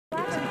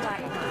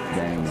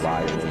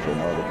violence or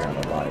no other kind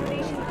of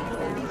violence.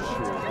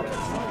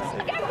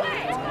 Get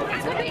away!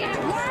 I could be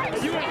at work, at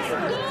school,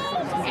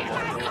 in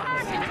my car,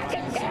 and I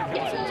can still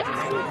get shot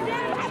by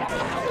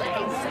the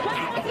police. But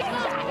I can get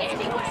shot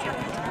anywhere.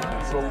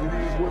 So it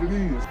is what it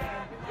is.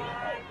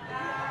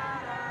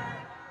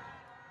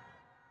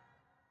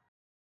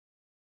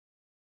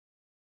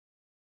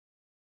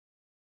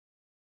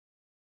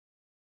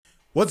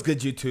 What's good,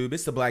 YouTube?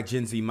 It's the Black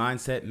Gen Z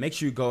Mindset. Make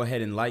sure you go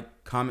ahead and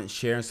like, comment,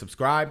 share, and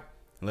subscribe.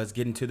 And let's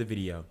get into the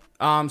video.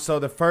 So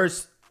the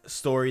first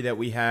story that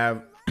we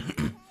have,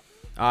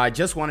 I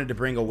just wanted to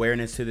bring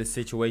awareness to this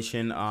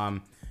situation.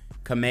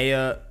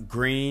 Kamea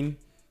Green,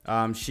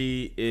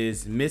 she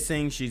is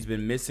missing. She's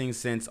been missing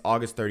since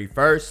August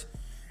 31st,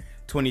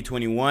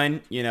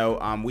 2021. You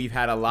know, we've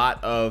had a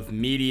lot of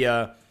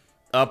media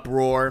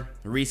uproar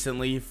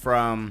recently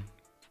from,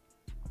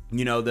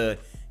 you know, the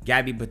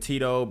Gabby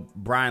Petito,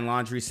 Brian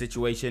Laundrie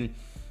situation,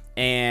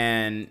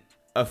 and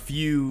a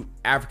few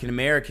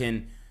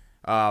African-American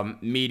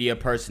media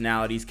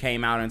personalities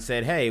came out and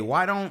said, hey,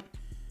 why don't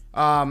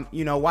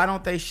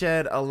they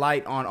shed a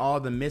light on all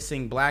the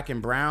missing black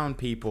and brown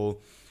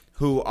people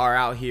who are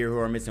out here who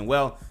are missing?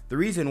 Well, the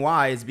reason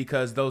why is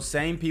because those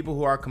same people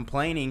who are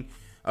complaining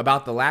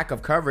about the lack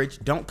of coverage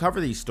don't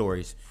cover these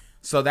stories.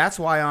 So that's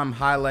why I'm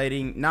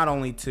highlighting not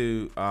only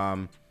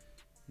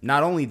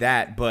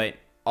that, but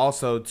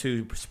also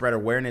to spread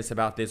awareness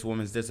about this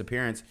woman's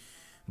disappearance.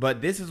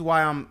 But this is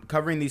why I'm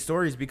covering these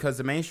stories, because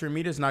the mainstream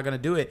media is not going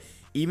to do it.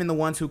 Even the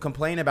ones who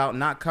complain about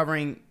not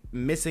covering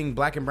missing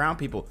black and brown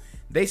people,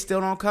 they still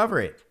don't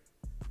cover it.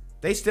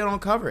 They still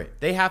don't cover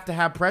it. They have to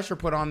have pressure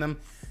put on them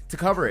to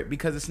cover it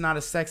because it's not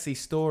a sexy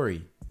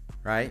story,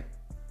 right?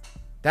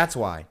 That's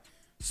why.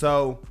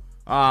 So,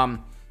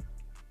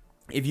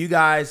 if you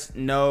guys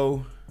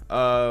know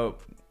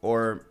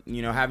or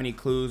have any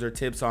clues or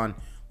tips on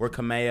where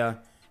Kamea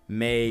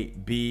may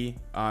be,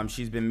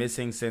 she's been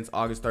missing since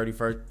August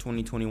 31st,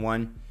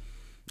 2021,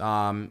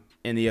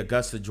 in the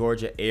Augusta,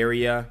 Georgia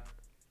area.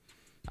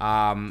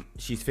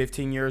 She's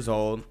 15 years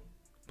old,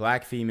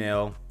 black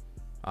female,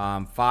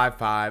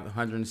 5'5",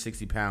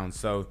 160 pounds.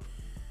 So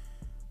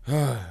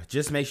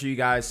just make sure you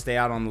guys stay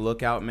out on the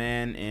lookout,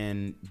 man,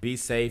 and be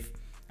safe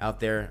out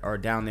there or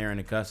down there in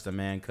Augusta,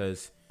 man,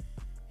 because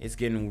it's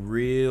getting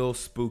real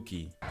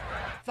spooky.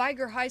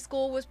 Viger High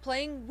School was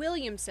playing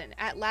Williamson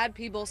at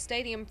Ladd-Peebles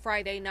Stadium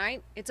Friday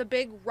night. It's a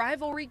big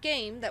rivalry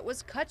game that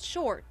was cut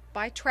short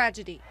by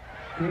tragedy.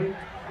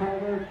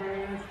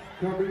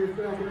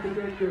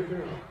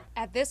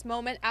 At this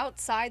moment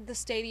outside the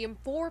stadium,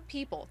 4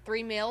 people,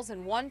 3 males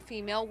and 1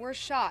 female, were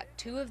shot.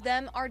 2 of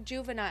them are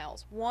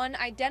juveniles, one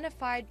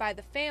identified by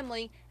the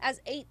family as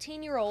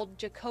 18-year-old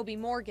Jacoby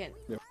Morgan.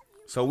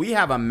 So we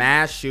have a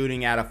mass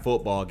shooting at a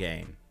football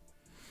game.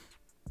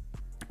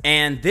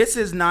 And this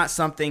is not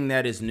something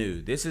that is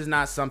new. This is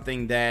not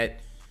something that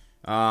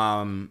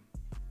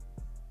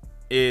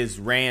is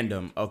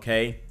random,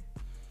 okay?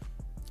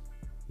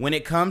 When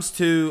it comes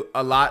to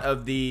a lot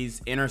of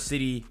these inner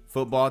city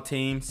football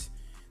teams,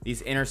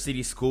 these inner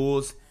city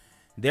schools,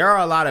 there are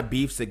a lot of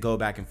beefs that go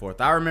back and forth.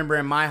 I remember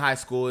in my high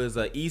school, it was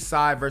a East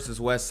Side versus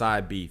West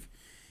Side beef.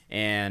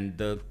 And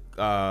the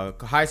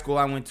high school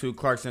I went to,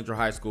 Clark Central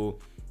High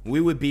School, we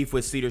would beef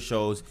with Cedar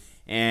Shows.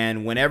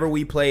 And whenever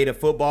we played a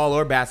football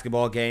or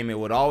basketball game, it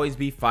would always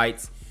be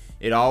fights.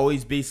 It'd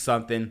always be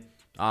something.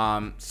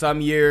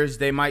 Some years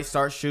they might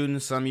start shooting,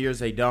 some years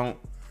they don't.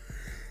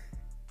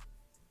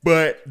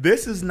 But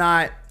this is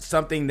not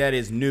something that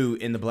is new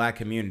in the black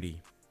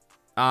community.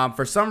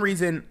 For some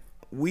reason,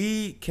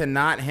 we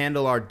cannot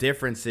handle our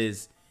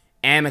differences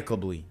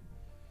amicably.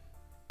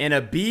 In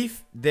a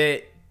beef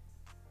that,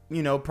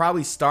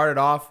 probably started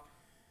off,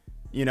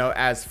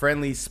 as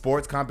friendly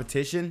sports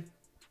competition,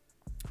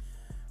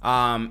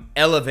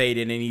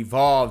 elevated and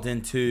evolved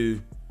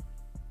into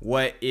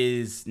what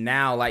is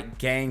now like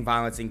gang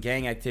violence and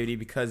gang activity,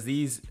 because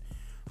these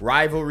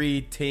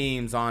rivalry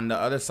teams on the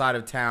other side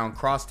of town,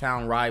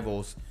 crosstown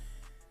rivals,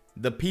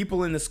 the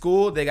people in the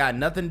school, they got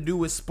nothing to do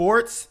with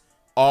sports,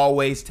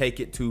 always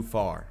take it too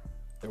far.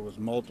 There was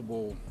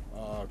multiple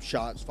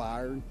shots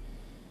fired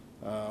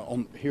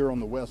here on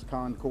the West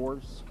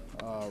Concourse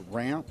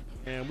ramp.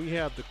 And we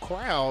have the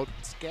crowd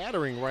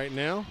scattering right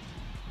now.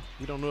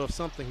 We don't know if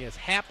something has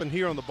happened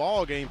here on the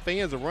ball game.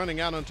 Fans are running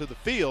out onto the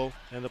field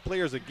and the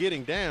players are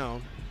getting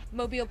down.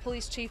 Mobile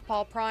Police Chief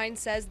Paul Prine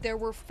says there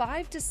were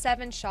 5 to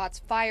 7 shots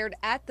fired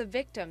at the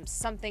victims,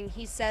 something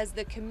he says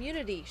the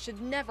community should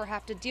never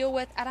have to deal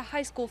with at a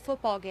high school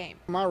football game.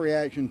 My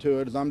reaction to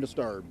it is I'm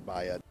disturbed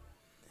by it.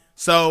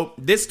 So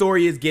this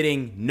story is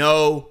getting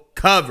no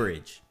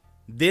coverage.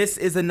 This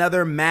is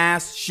another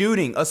mass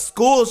shooting, a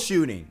school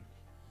shooting.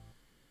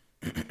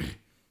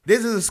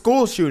 This is a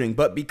school shooting,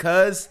 but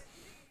because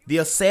the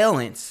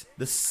assailants,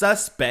 the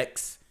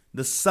suspects,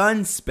 the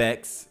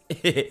suspects,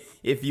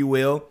 if you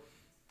will,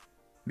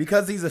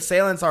 because these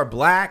assailants are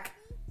black,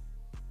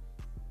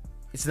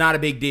 it's not a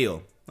big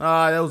deal.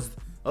 Those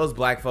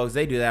black folks,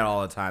 they do that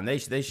all the time.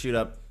 They shoot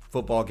up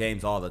football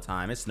games all the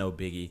time. It's no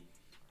biggie.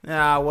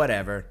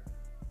 Whatever.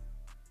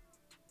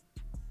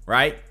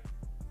 right?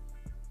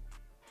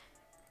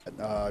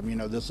 You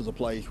know, this is a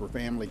place where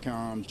family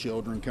comes,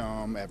 children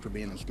come after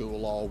being in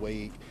school all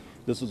week.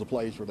 This is a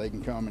place where they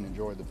can come and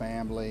enjoy the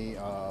family,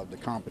 the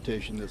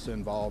competition that's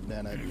involved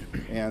in it.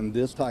 And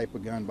this type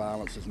of gun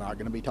violence is not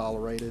going to be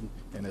tolerated.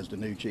 And as the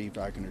new chief,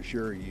 I can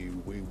assure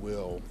you, we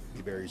will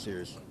be very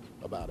serious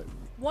about it.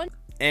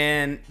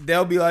 And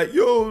they'll be like,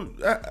 yo,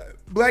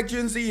 Black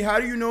Gen Z, how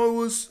do you know it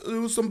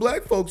was some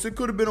black folks? It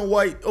could have been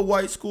a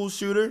white school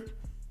shooter.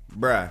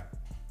 Bruh,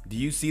 do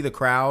you see the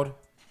crowd?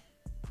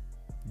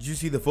 Did you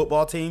see the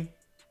football team?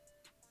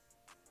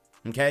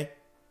 Okay.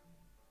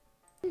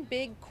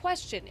 Big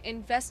question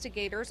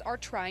investigators are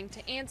trying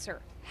to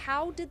answer.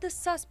 How did the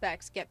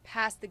suspects get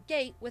past the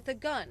gate with a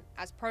gun?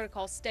 As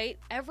protocols state,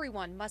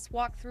 everyone must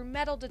walk through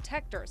metal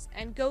detectors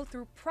and go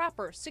through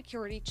proper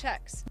security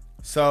checks.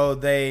 So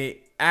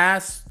they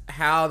asked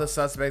how the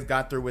suspects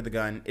got through with a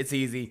gun. It's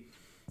easy.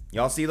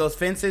 Y'all see those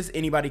fences?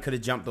 Anybody could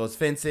have jumped those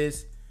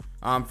fences.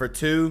 For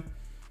two,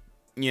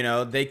 you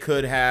know, they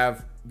could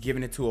have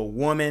given it to a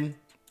woman,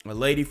 a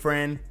lady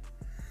friend.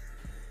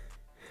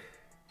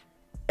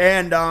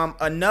 And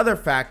another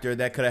factor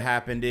that could have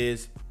happened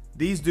is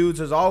these dudes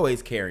is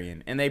always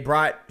carrying, and they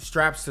brought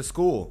straps to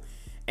school.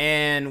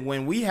 And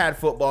when we had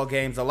football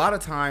games, a lot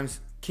of times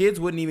kids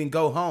wouldn't even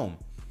go home.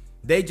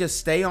 They just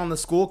stay on the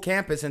school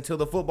campus until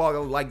the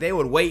football, like they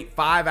would wait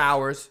 5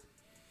 hours,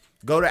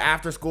 go to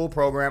after school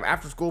program,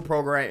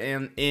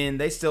 and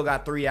they still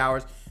got 3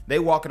 hours. They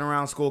walking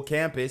around school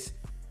campus.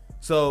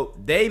 So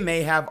they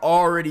may have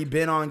already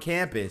been on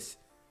campus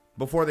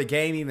before the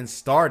game even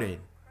started,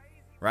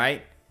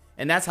 right?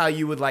 And that's how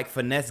you would like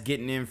finesse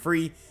getting in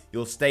free.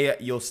 You'll stay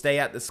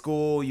at the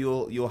school.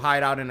 You'll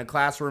hide out in the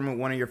classroom with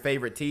one of your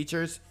favorite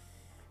teachers,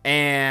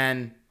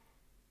 and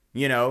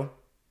you know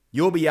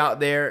you'll be out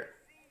there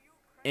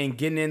and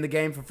getting in the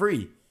game for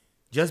free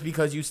just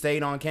because you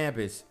stayed on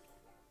campus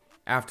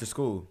after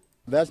school.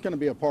 That's going to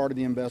be a part of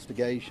the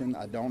investigation.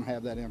 I don't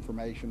have that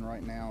information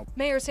right now.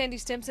 Mayor Sandy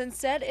Stimpson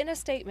said in a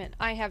statement,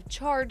 I have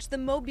charged the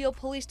Mobile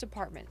Police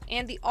Department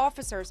and the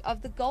officers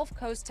of the Gulf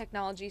Coast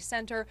Technology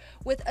Center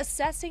with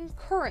assessing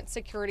current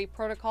security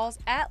protocols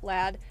at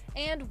LAD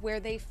and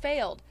where they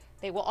failed.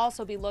 They will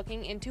also be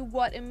looking into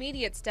what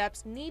immediate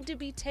steps need to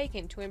be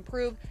taken to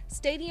improve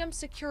stadium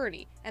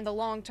security and the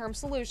long-term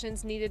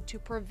solutions needed to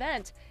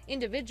prevent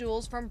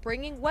individuals from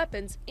bringing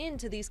weapons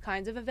into these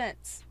kinds of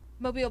events.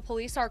 Mobile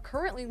police are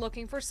currently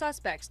looking for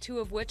suspects, two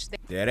of which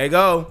There they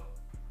go.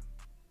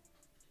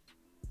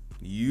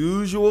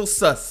 Usual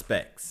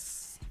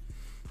suspects.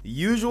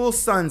 Usual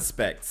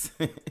suspects.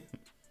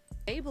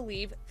 they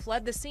believe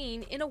fled the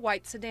scene in a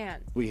white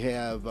sedan. We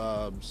have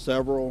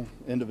several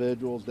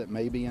individuals that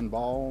may be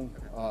involved,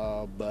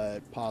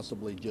 but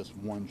possibly just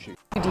one shooter.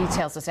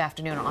 Details this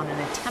afternoon on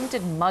an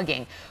attempted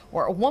mugging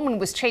where a woman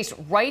was chased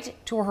right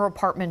to her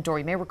apartment door.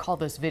 You may recall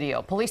this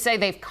video. Police say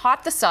they've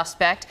caught the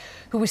suspect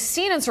who was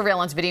seen in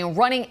surveillance video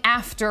running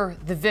after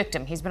the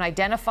victim. He's been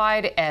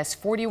identified as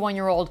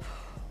 41-year-old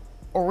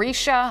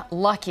Orisha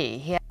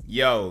Lucky.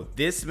 Yo,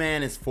 this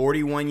man is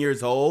 41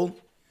 years old,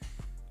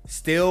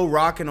 still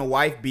rocking a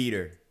wife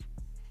beater.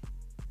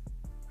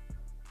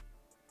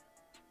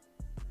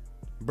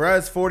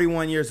 Bruh's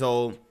 41 years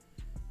old,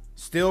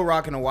 still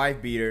rocking a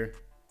wife beater,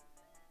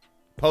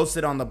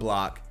 posted on the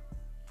block.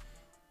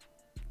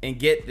 And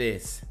get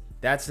this,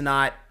 that's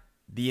not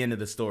the end of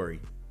the story.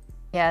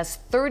 He has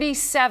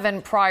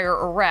 37 prior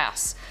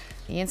arrests.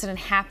 The incident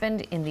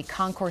happened in the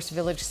Concourse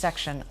Village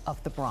section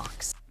of the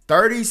Bronx.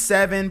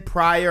 37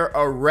 prior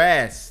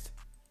arrests.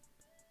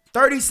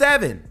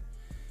 37.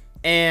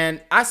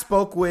 And I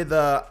spoke with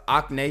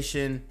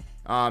Nation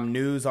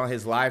News on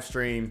his live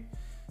stream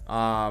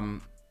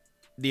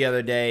the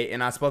other day,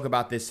 and I spoke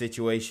about this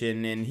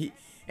situation, and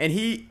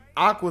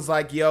Ak was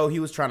like, yo,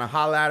 he was trying to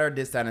holler at her,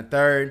 this, that, and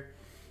third.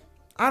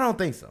 I don't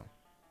think so.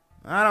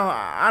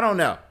 I don't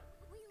know.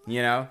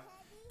 You know,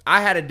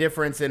 I had a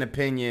difference in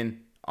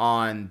opinion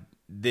on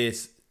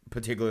this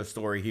particular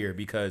story here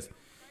because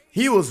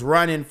he was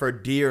running for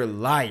dear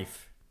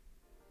life.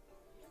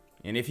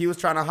 And if he was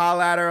trying to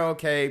holler at her,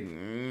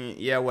 okay,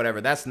 yeah,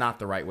 whatever. That's not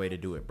the right way to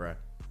do it, bruh.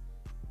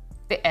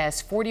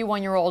 As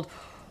 41-year-old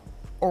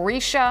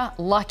Orisha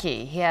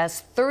Lucky, he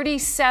has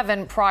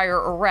 37 prior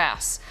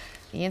arrests.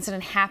 The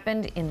incident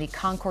happened in the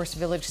Concourse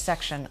Village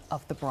section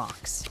of the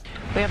Bronx.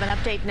 We have an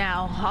update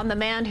now on the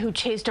man who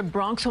chased a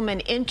Bronx woman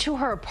into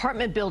her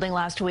apartment building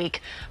last week.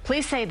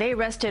 Police say they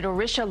arrested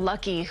Orisha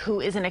Lucky, who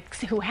has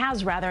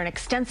an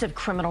extensive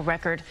criminal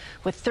record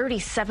with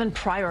 37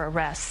 prior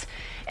arrests.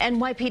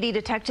 NYPD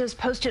detectives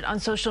posted on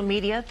social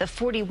media the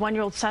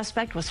 41-year-old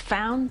suspect was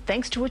found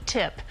thanks to a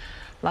tip.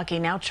 Lucky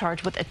now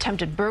charged with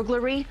attempted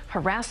burglary,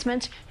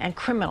 harassment, and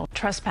criminal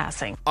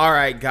trespassing. All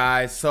right,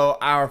 guys. So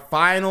our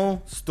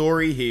final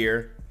story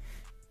here.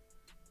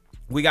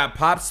 We got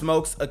Pop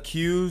Smoke's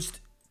accused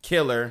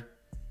killer.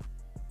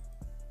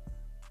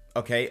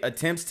 Okay,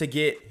 attempts to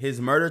get his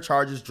murder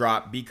charges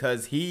dropped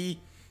because he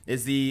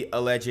is the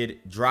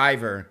alleged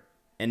driver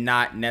and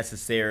not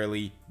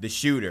necessarily the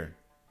shooter.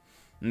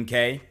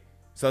 Okay.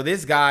 So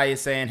this guy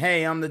is saying,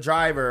 hey, I'm the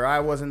driver. I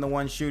wasn't the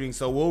one shooting.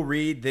 So we'll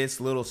read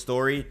this little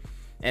story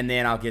and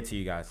then I'll get to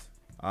you guys.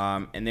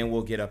 And then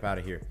we'll get up out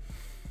of here.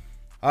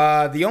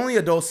 The only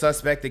adult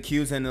suspect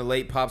accused in the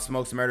late Pop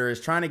Smoke's murder is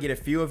trying to get a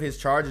few of his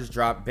charges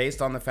dropped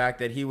based on the fact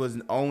that he was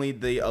only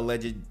the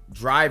alleged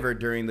driver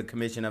during the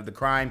commission of the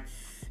crime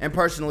and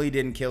personally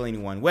didn't kill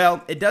anyone.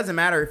 Well, it doesn't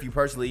matter if you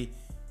personally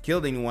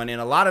killed anyone. In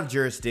a lot of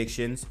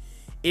jurisdictions,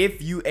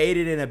 if you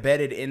aided and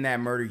abetted in that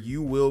murder,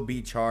 you will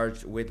be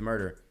charged with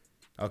murder.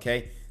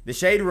 Okay? The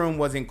Shade Room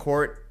was in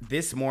court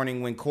this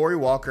morning when Corey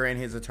Walker and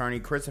his attorney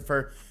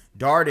Christopher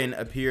Darden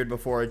appeared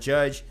before a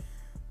judge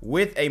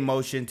with a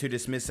motion to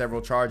dismiss several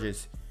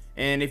charges.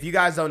 And if you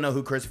guys don't know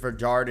who Christopher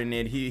Darden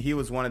is, he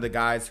was one of the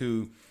guys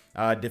who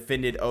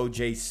defended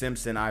O.J.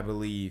 Simpson, I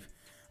believe,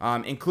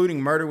 including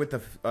murder with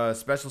the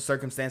special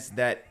circumstance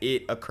that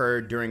it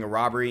occurred during a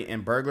robbery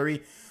and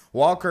burglary.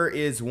 Walker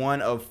is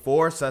one of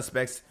 4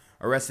 suspects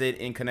arrested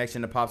in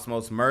connection to Pop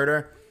Smoke's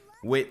murder,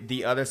 with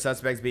the other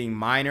suspects being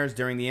minors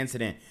during the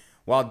incident.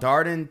 While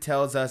Darden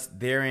tells us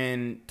they're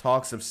in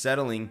talks of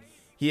settling,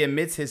 he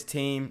admits his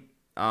team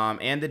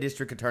and the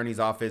district attorney's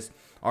office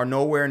are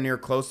nowhere near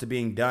close to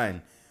being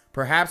done.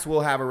 Perhaps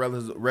we'll have a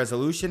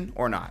resolution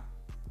or not,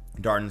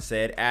 Darden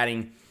said,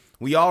 adding,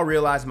 we all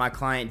realize my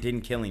client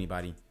didn't kill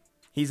anybody.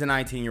 He's a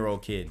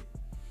 19-year-old kid.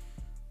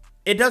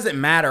 It doesn't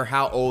matter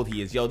how old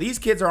he is. Yo, these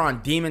kids are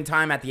on demon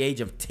time at the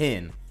age of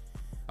 10.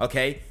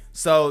 Okay?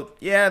 So,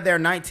 yeah, they're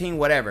 19,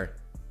 whatever.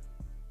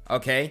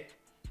 Okay?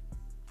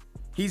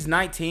 He's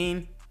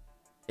 19.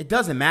 It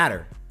doesn't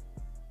matter.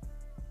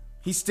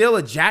 He's still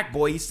a jack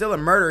boy. He's still a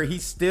murderer. He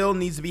still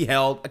needs to be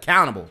held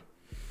accountable.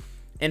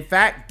 In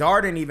fact,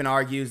 Darden even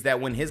argues that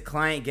when his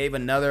client gave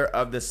another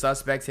of the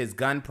suspects his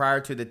gun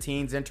prior to the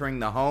teens entering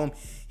the home,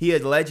 he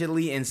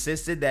allegedly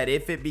insisted that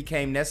if it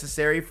became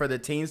necessary for the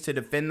teens to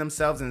defend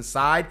themselves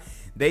inside,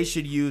 they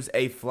should use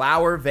a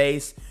flower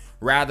vase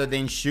rather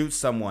than shoot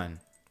someone.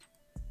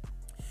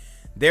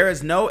 There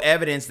is no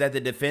evidence that the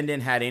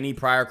defendant had any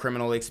prior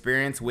criminal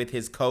experience with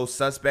his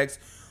co-suspects,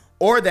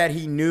 or that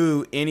he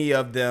knew any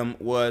of them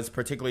was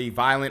particularly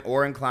violent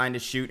or inclined to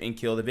shoot and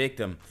kill the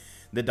victim.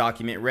 The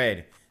document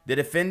read, the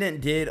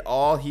defendant did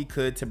all he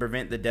could to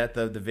prevent the death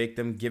of the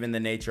victim given the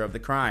nature of the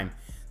crime.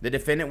 The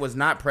defendant was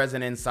not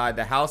present inside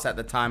the house at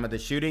the time of the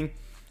shooting,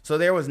 so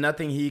there was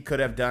nothing he could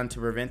have done to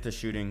prevent the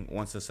shooting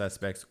once the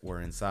suspects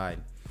were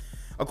inside.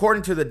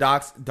 According to the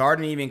docs,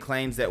 Darden even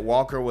claims that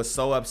Walker was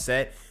so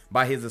upset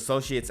by his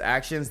associate's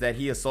actions that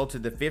he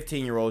assaulted the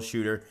 15-year-old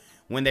shooter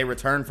when they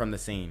returned from the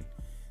scene.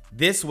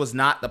 This was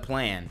not the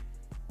plan.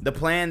 The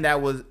plan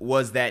that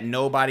was that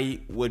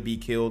nobody would be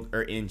killed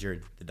or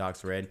injured, the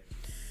docs read.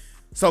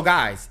 So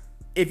guys,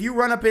 if you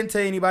run up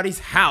into anybody's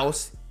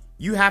house,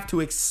 you have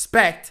to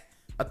expect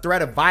a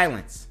threat of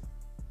violence,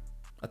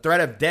 a threat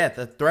of death,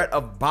 a threat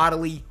of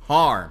bodily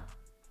harm.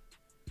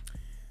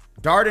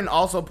 Darden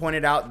also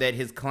pointed out that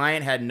his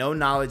client had no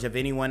knowledge of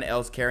anyone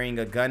else carrying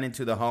a gun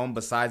into the home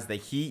besides the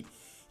heat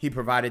he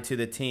provided to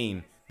the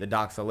team, the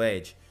docs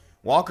allege.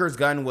 Walker's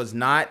gun was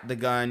not the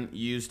gun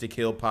used to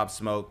kill Pop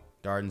Smoke,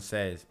 Darden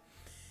says.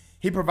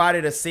 He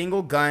provided a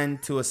single gun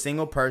to a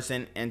single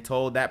person and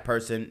told that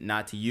person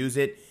not to use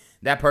it.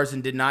 That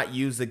person did not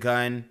use the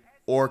gun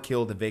or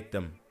kill the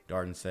victim,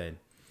 Darden said.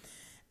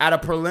 At a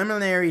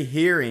preliminary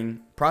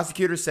hearing,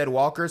 prosecutors said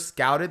Walker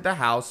scouted the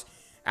house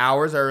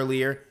hours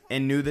earlier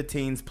and knew the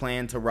teens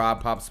planned to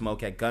rob Pop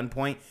Smoke at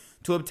gunpoint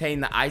to obtain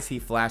the ice he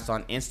flashed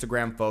on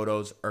Instagram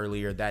photos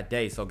earlier that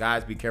day. So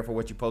guys, be careful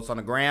what you post on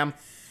the gram.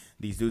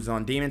 These dudes are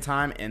on demon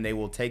time and they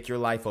will take your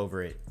life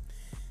over it.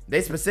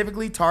 They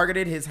specifically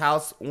targeted his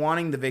house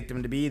wanting the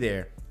victim to be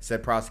there,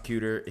 said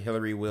prosecutor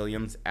Hillary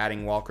Williams,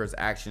 adding Walker's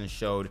actions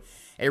showed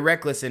a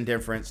reckless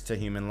indifference to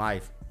human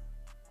life.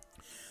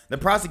 The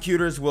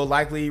prosecutors will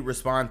likely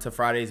respond to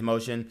Friday's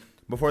motion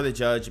before the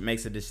judge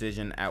makes a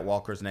decision at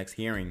Walker's next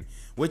hearing,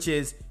 which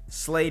is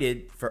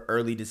slated for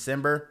early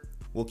December.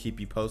 We'll keep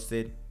you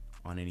posted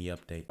on any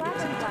update.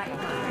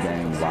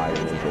 Gang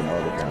violence and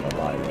other kind of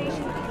violence.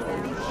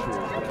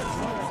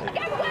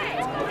 Guess what?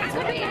 I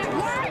could be at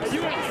work, at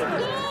school,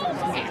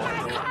 in my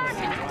car,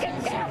 and I can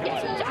still get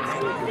shot by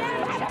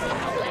the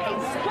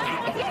police. But I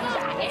can get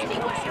shot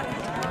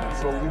anywhere.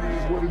 So it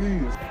is what it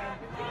is.